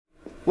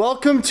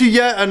Welcome to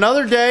yet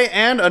another day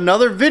and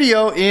another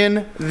video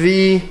in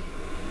the,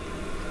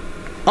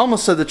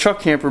 almost said the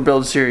truck camper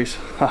build series.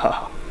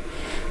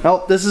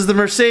 Nope, this is the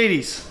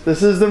Mercedes.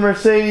 This is the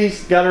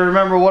Mercedes. Got to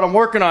remember what I'm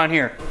working on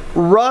here.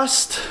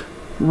 Rust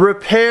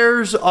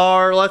repairs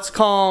are, let's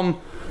call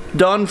them,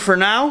 done for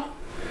now.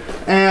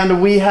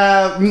 And we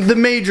have the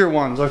major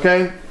ones,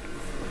 okay?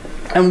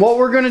 And what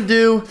we're gonna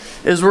do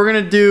is we're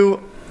gonna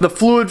do the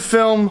fluid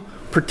film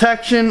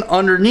protection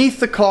underneath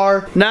the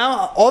car.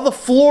 Now, all the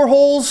floor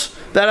holes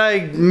that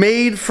I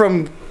made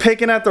from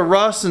picking at the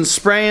rust and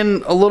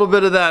spraying a little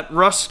bit of that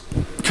rust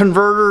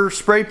converter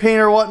spray paint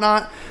or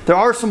whatnot, there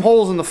are some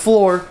holes in the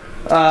floor.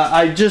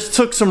 I just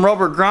took some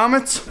rubber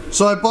grommets.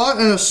 So I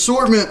bought an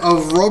assortment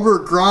of rubber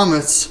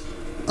grommets,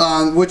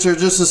 which are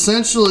just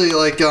essentially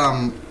like,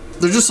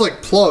 they're just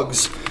like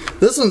plugs.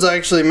 This one's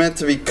actually meant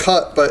to be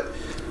cut, but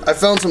I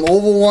found some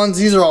oval ones.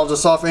 These are all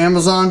just off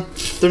Amazon.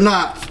 They're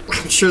not,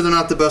 I'm sure they're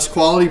not the best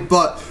quality,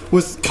 but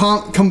with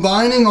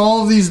combining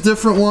all of these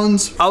different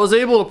ones, I was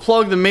able to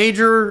plug the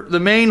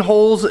main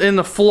holes in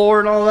the floor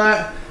and all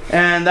that,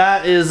 and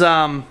that is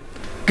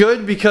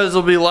good because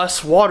there'll be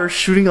less water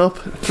shooting up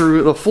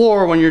through the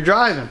floor when you're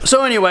driving.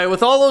 So anyway,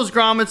 with all those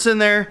grommets in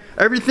there,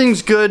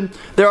 everything's good.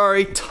 There are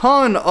a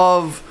ton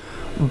of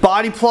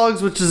body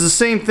plugs, which is the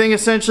same thing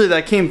essentially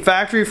that came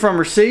factory from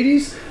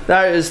Mercedes,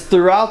 that is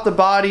throughout the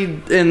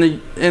body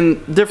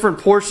in different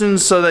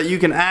portions so that you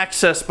can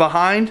access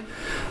behind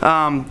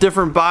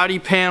different body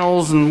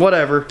panels and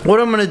whatever. What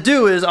I'm going to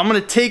do is I'm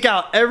going to take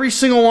out every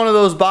single one of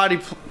those body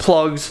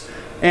plugs,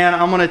 and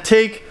I'm going to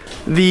take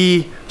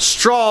the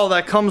straw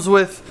that comes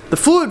with the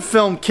fluid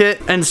film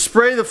kit and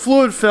spray the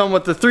fluid film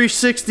with the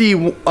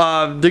 360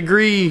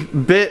 degree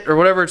bit or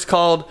whatever it's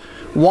called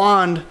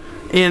wand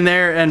in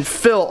there and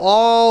fill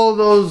all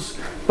those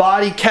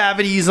body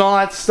cavities and all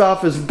that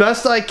stuff as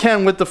best I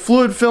can with the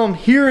fluid film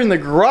here in the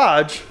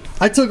garage.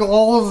 I took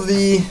all of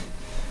the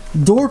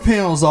door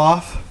panels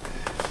off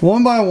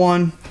one by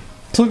one,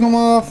 took them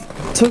off.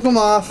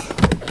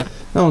 That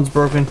one's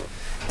broken.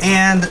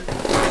 And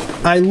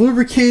I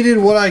lubricated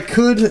what I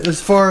could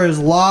as far as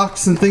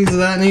locks and things of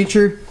that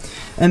nature.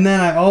 And then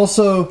I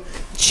also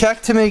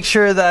checked to make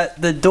sure that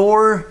the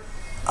door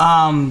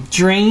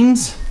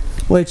drains,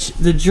 which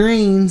the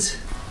drains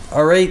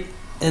are right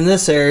in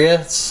this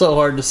area. It's so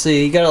hard to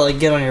see. You gotta like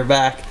get on your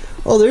back.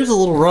 Oh, there's a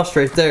little rust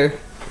right there.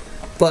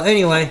 But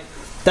anyway,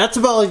 that's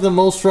about like the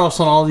most rust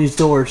on all these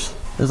doors.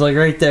 It's like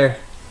right there.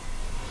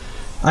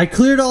 I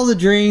cleared all the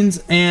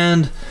drains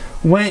and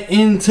went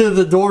into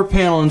the door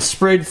panel and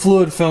sprayed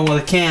fluid film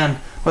with a can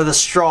with a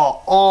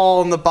straw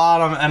all on the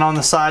bottom and on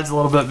the sides a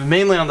little bit, but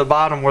mainly on the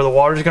bottom where the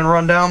water's gonna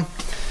run down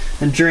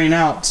and drain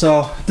out.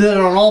 So did it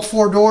on all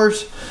 4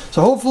 doors.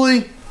 So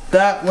hopefully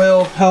that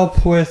will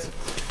help with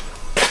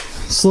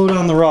slow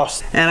down the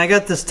rust. And I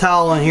got this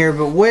towel in here,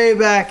 but way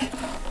back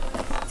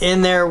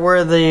in there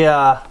where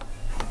the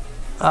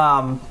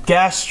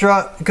gas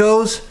strut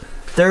goes,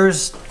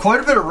 there's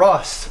quite a bit of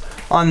rust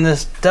on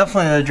this,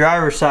 definitely the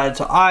driver's side.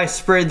 So I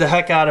sprayed the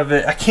heck out of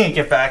it. I can't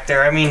get back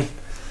there. I mean,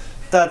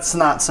 that's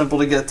not simple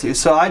to get to.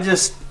 So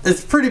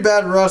it's pretty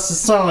bad rust.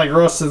 It's not like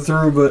rusted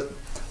through, but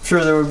I'm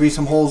sure there would be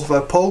some holes if I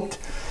poked.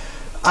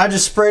 I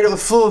just sprayed it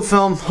with fluid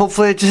film.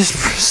 Hopefully it just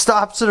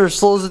stops it or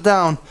slows it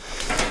down.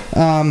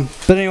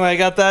 But anyway, I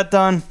got that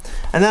done.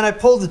 And then I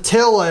pulled the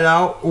tail light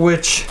out,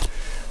 which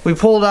we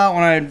pulled out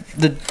when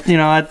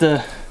at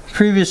the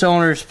previous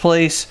owner's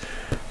place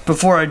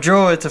before I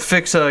drove it to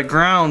fix a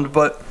ground.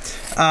 But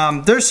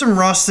there's some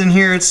rust in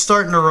here. It's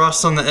starting to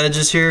rust on the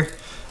edges here.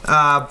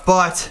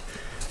 But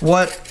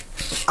what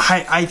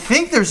I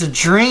think there's a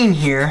drain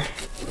here,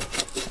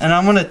 and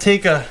I'm gonna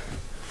take a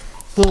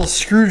little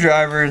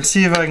screwdriver and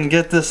see if I can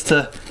get this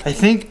to, I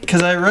think,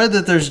 because I read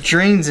that there's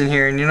drains in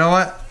here, and you know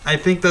what? I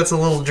think that's a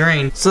little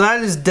drain. So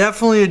that is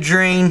definitely a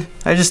drain.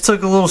 I just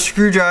took a little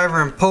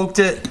screwdriver and poked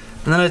it,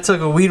 and then I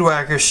took a weed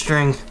whacker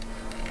string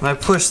and I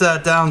pushed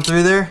that down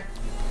through there.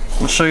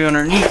 I'll show you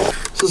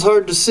underneath. This is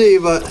hard to see,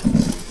 but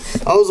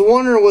I was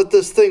wondering what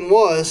this thing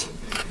was,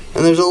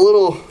 and there's a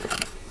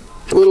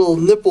little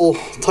nipple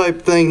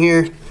type thing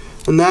here,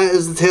 and that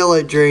is the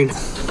taillight drain.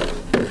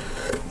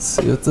 Let's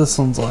see what this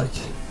one's like.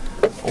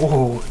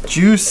 Oh,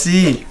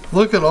 juicy.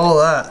 Look at all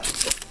that.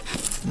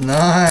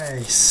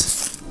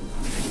 Nice.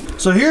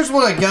 So here's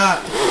what I got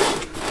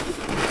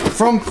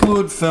from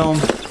fluid film.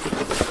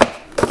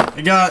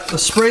 I got a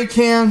spray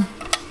can,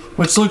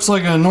 which looks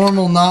like a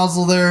normal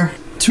nozzle there.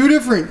 2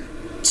 different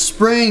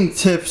spraying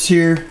tips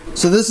here.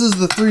 So this is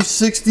the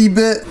 360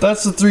 bit.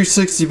 That's the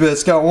 360 bit.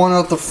 It's got one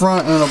out the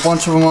front and a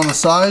bunch of them on the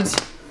sides.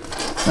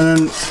 And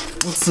then,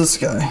 what's this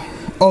guy?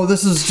 Oh,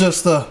 this is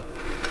just an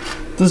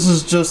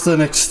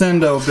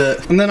extendo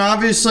bit. And then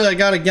obviously I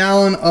got a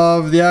gallon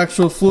of the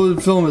actual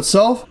fluid film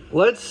itself.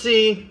 Let's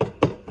see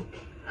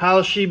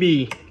how she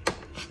be.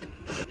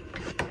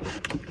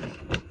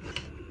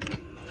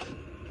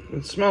 You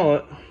can smell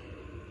it.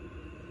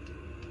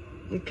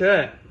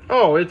 Okay.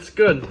 Oh, it's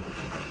good.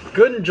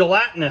 Good and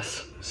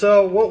gelatinous.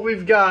 So what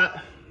we've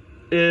got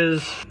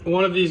is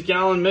one of these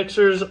gallon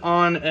mixers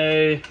on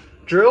a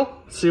drill,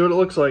 see what it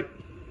looks like.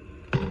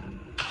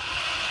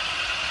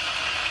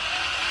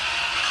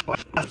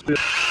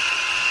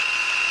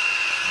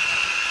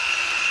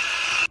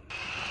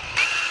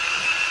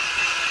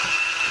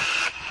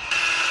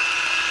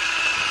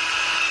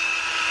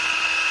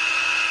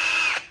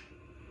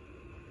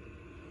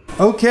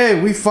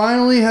 Okay, we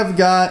finally have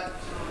got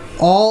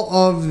all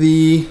of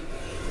the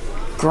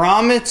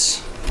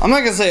grommets. I'm not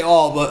gonna say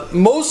all, but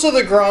most of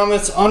the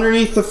grommets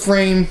underneath the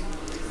frame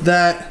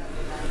that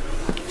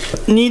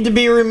need to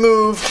be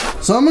removed.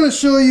 So I'm gonna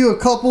show you a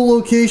couple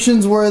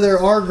locations where there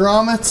are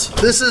grommets.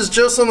 This is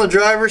just on the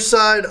driver's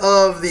side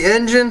of the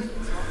engine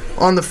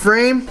on the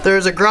frame.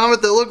 There's a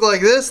grommet that looked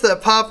like this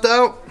that popped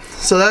out,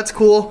 so that's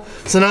cool.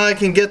 So now I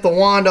can get the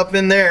wand up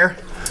in there.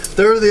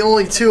 They're the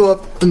only two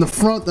up in the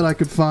front that I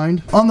could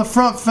find. On the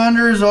front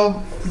fenders,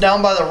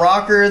 down by the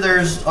rocker,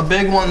 there's a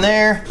big one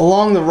there.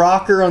 Along the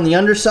rocker on the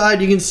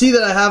underside, you can see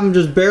that I have them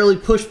just barely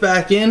pushed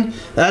back in.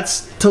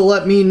 That's to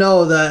let me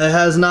know that it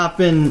has not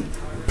been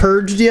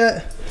purged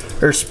yet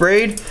or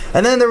sprayed.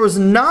 And then there was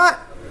not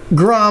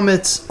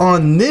grommets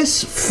on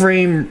this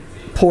frame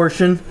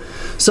portion.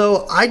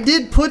 So I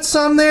did put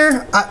some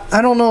there.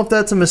 I don't know if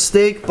that's a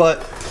mistake, but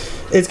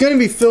it's going to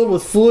be filled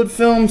with fluid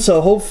film, so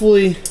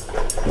hopefully,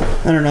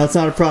 I don't know, it's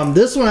not a problem.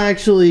 This one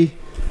actually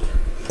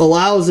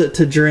allows it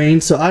to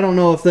drain, so I don't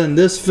know if then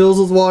this fills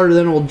with water,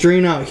 then it will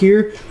drain out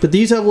here. But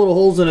these have little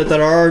holes in it that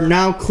are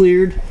now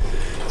cleared.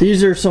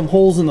 These are some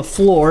holes in the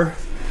floor.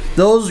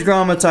 Those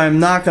grommets I'm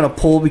not going to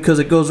pull because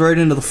it goes right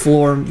into the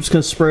floor. I'm just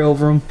going to spray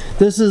over them.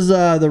 This is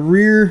the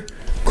rear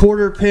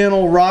quarter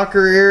panel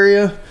rocker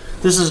area.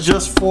 This is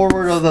just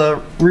forward of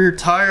the rear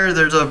tire.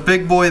 There's a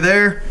big boy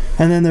there,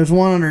 and then there's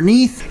one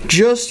underneath.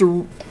 Just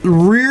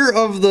rear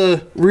of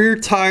the rear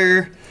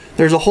tire,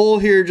 there's a hole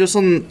here just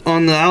on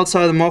the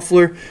outside of the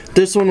muffler.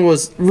 This one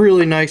was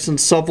really nice and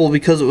supple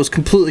because it was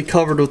completely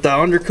covered with that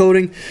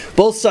undercoating.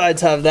 Both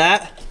sides have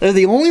that. They're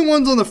the only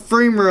ones on the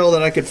frame rail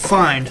that I could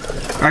find.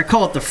 Or I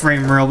call it the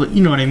frame rail, but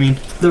you know what I mean.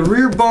 The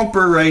rear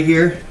bumper right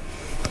here,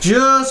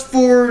 just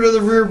forward of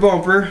the rear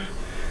bumper.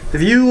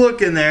 If you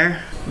look in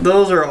there,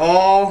 those are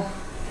all,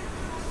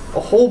 a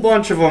whole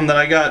bunch of them that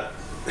I got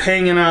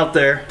hanging out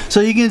there. So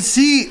you can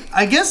see,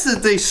 I guess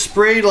that they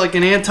sprayed like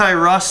an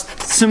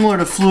anti-rust similar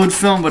to fluid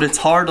film, but it's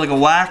hard like a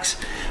wax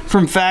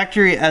from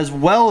factory, as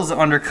well as the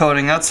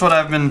undercoating. That's what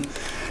I've been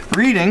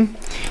reading.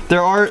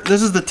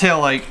 This is the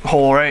taillight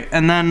hole, right?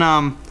 And then,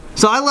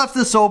 so I left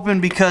this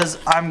open because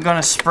I'm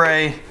gonna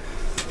spray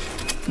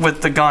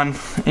with the gun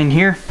in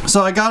here.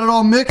 So I got it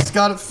all mixed,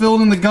 got it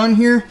filled in the gun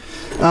here.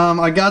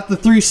 I got the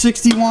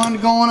 360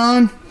 wand going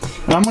on,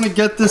 and I'm gonna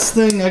get this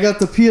thing, I got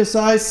the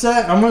PSI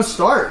set, I'm gonna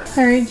start.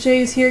 Alright,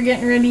 Jay's here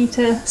getting ready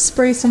to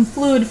spray some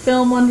fluid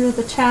film under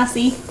the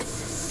chassis,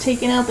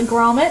 taking out the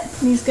grommet,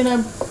 and he's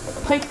gonna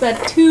pipe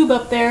that tube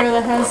up there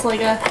that has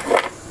like a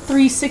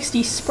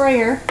 360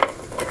 sprayer,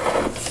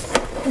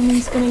 and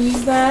he's gonna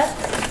use that.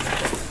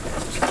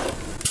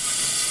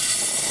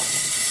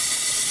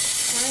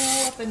 Spray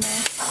all up in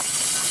there.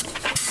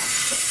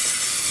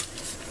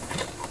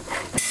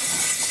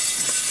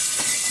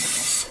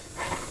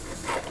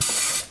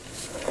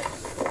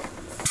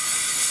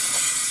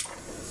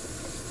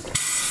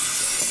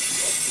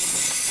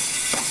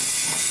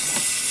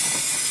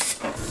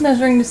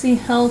 Measuring to see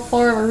how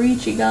far of a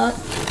reach he got.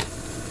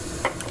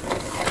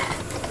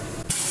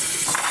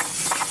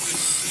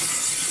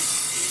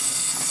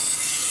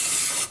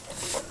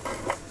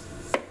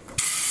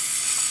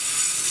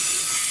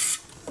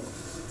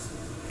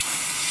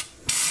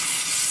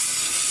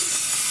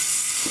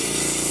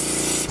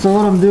 So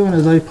what I'm doing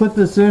is I put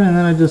this in and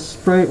then I just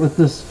spray it with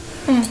this,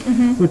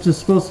 which is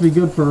supposed to be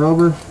good for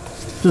rubber,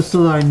 just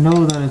so that I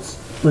know that it's,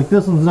 like,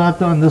 this one's not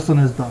done, this one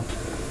is done.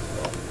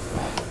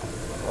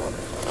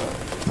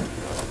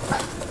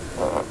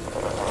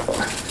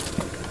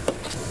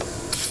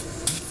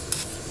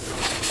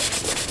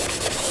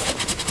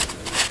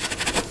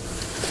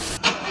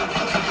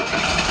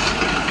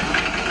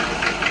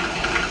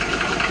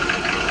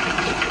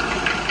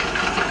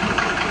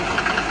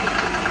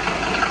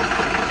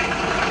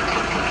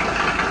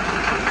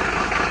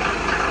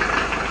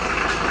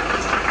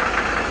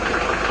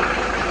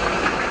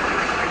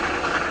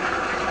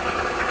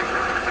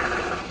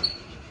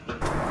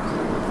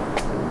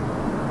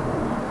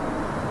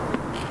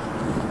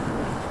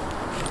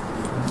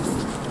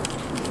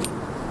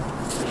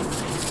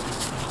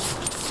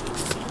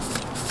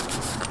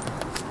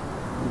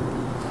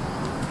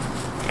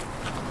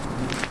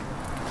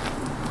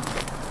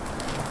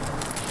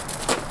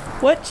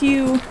 What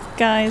you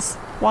guys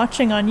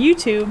watching on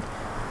YouTube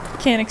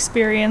can't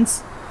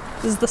experience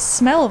is the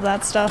smell of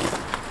that stuff,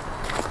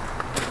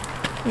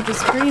 which is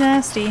pretty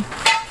nasty.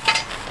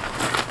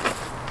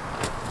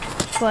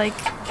 It's like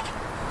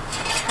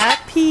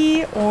cat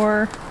pee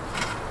or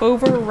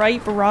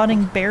overripe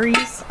rotting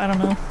berries. I don't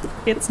know.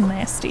 It's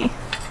nasty.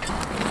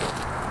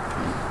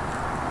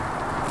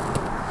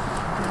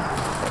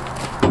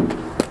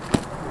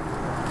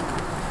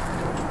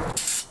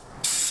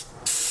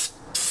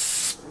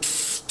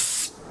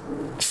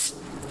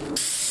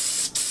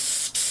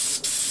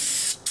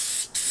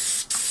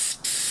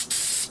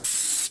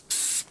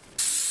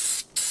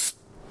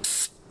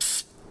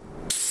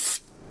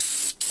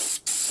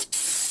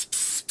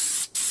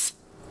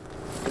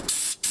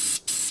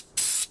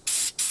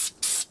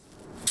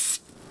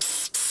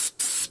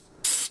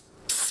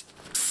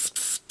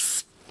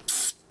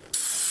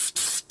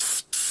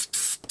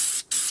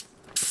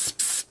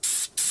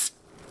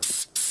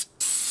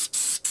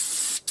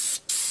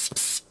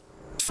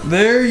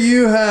 there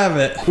you have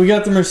it. We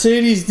got the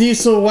Mercedes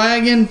diesel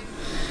wagon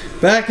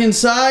back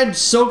inside,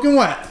 soaking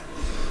wet.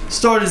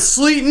 Started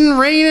sleeting,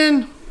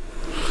 raining.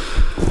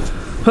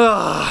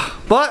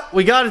 But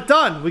we got it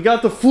done. We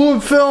got the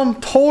fluid film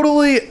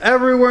totally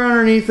everywhere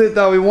underneath it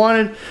that we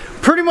wanted.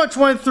 Pretty much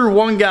went through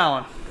 1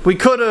 gallon. We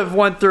could have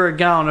went through a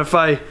gallon if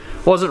I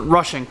wasn't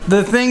rushing.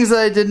 The things that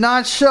I did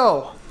not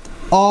show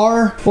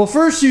are, well,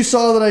 first you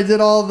saw that I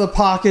did all the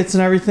pockets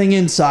and everything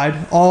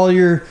inside. All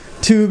your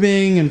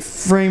tubing and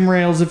frame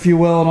rails, if you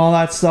will, and all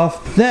that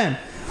stuff. Then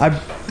I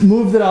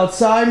moved it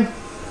outside,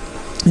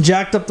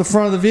 jacked up the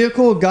front of the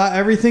vehicle, got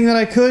everything that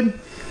I could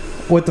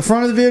with the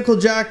front of the vehicle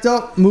jacked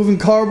up, moving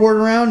cardboard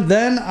around.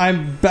 Then I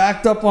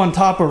backed up on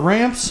top of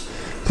ramps,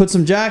 put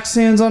some jack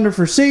stands under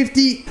for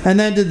safety, and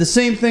then did the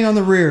same thing on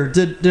the rear.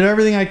 Did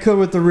everything I could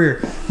with the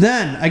rear.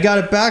 Then I got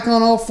it back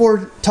on all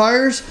 4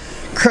 tires,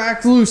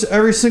 cracked loose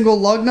every single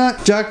lug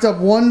nut, jacked up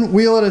 1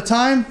 wheel at a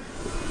time,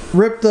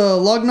 ripped the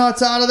lug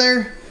nuts out of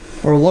there,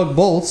 or lug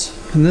bolts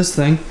in this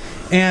thing,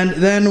 and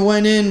then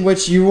went in,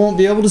 which you won't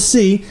be able to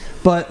see,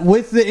 but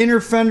with the inner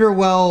fender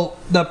well,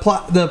 the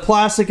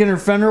plastic inner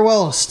fender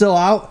well is still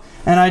out,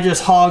 and I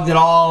just hogged it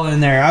all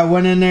in there. I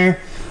went in there.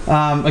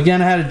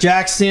 Again, I had a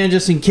jack stand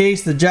just in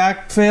case the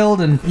jack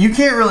failed, and you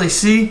can't really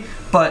see,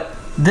 but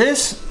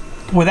this,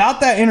 without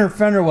that inner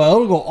fender well,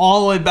 it'll go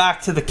all the way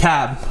back to the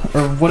cab,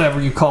 or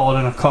whatever you call it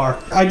in a car.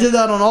 I did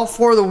that on all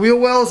 4 of the wheel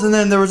wells, and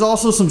then there was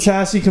also some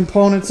chassis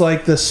components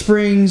like the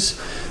springs,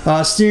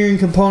 steering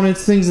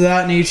components, things of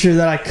that nature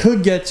that I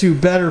could get to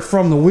better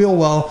from the wheel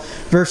well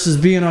versus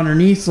being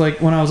underneath,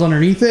 like when I was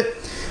underneath it.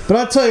 But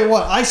I'll tell you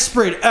what, I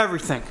sprayed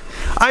everything.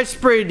 I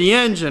sprayed the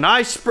engine.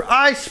 I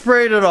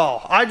sprayed it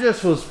all. I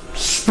just was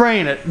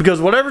spraying it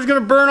because whatever's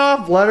gonna burn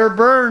off, let her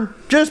burn.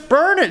 Just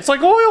burn it. It's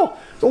like oil.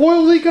 The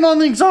oil leaking on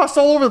the exhaust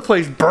all over the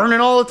place,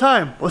 burning all the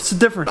time. What's the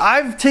difference?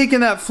 I've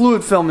taken that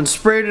fluid film and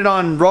sprayed it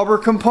on rubber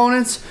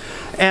components,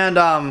 and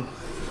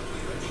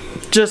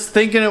just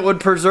thinking it would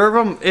preserve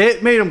them,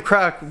 it made them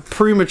crack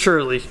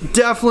prematurely.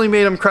 Definitely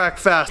made them crack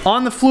fast.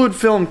 On the fluid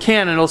film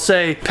can, it'll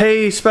say,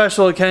 pay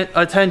special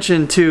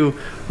attention to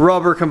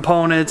rubber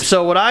components.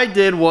 So what I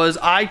did was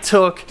I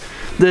took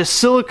this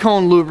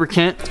silicone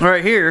lubricant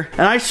right here,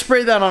 and I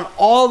sprayed that on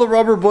all the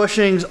rubber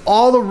bushings,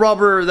 all the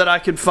rubber that I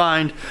could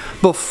find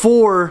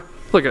before.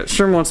 Look at it,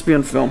 Sherman wants to be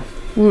on film.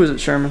 Who is it,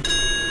 Sherman?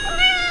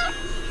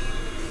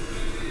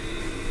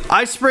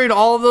 I sprayed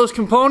all of those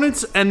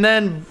components, and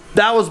then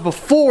that was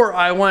before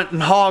I went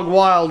and hog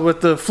wild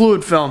with the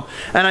fluid film.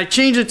 And I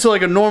changed it to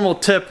like a normal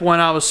tip when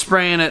I was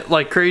spraying it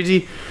like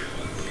crazy.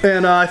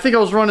 And I think I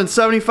was running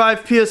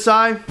 75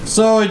 PSI.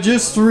 So I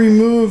just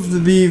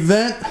removed the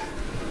vent,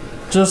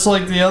 just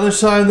like the other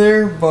side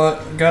there,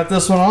 but got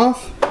this one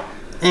off.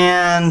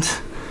 And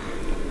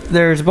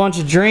there's a bunch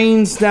of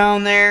drains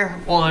down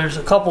there. Well, there's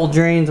a couple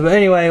drains, but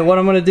anyway, what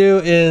I'm gonna do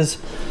is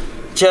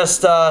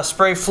just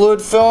spray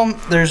fluid film.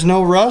 There's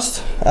no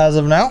rust as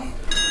of now.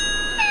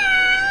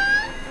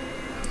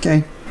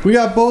 Okay, we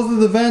got both of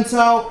the vents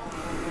out.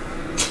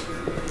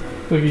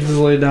 Look, you just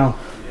laid down.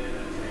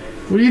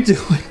 What are you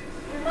doing?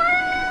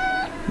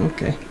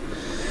 Okay.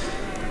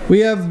 We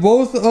have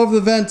both of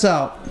the vents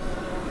out,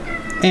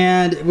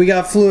 and we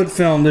got fluid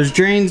film. There's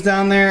drains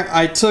down there.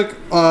 I took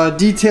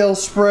detail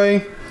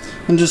spray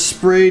and just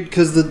sprayed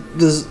because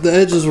the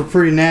edges were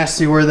pretty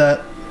nasty where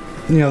that,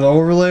 you know, the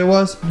overlay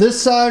was.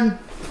 This side,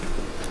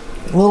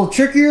 a little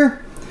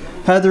trickier.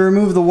 Had to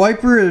remove the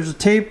wiper. There's a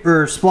tape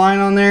or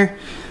spline on there,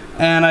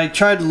 and I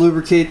tried to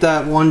lubricate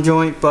that one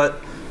joint, but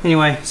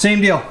anyway,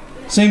 same deal,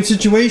 same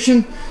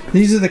situation.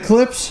 These are the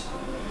clips.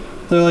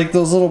 They're like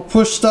those little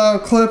push style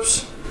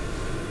clips.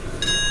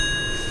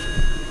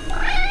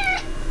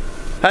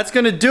 That's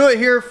gonna do it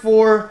here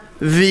for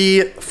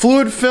the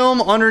fluid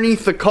film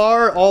underneath the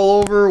car,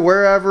 all over,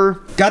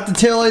 wherever. Got the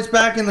taillights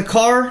back in the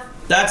car.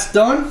 That's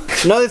done.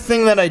 Another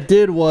thing that I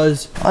did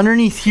was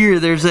underneath here,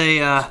 there's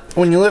a,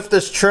 when you lift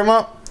this trim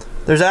up,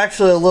 there's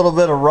actually a little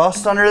bit of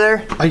rust under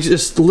there. I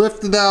just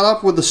lifted that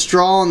up with a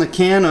straw and the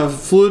can of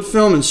fluid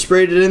film and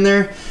sprayed it in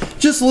there.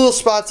 Just little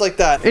spots like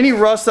that. Any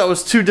rust that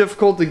was too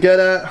difficult to get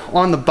at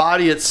on the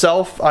body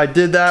itself, I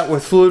did that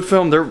with fluid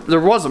film. There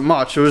wasn't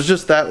much. It was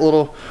just that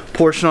little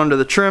portion under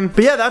the trim.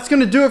 But yeah, that's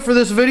gonna do it for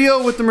this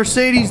video with the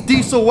Mercedes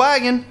diesel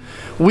wagon.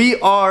 We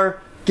are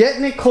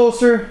getting it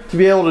closer to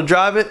be able to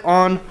drive it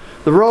on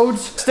the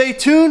roads. Stay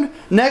tuned.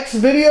 Next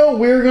video,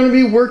 we're gonna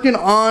be working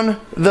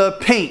on the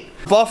paint.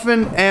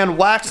 Buffing and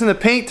waxing the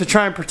paint to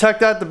try and protect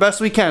that the best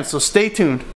we can, so stay tuned.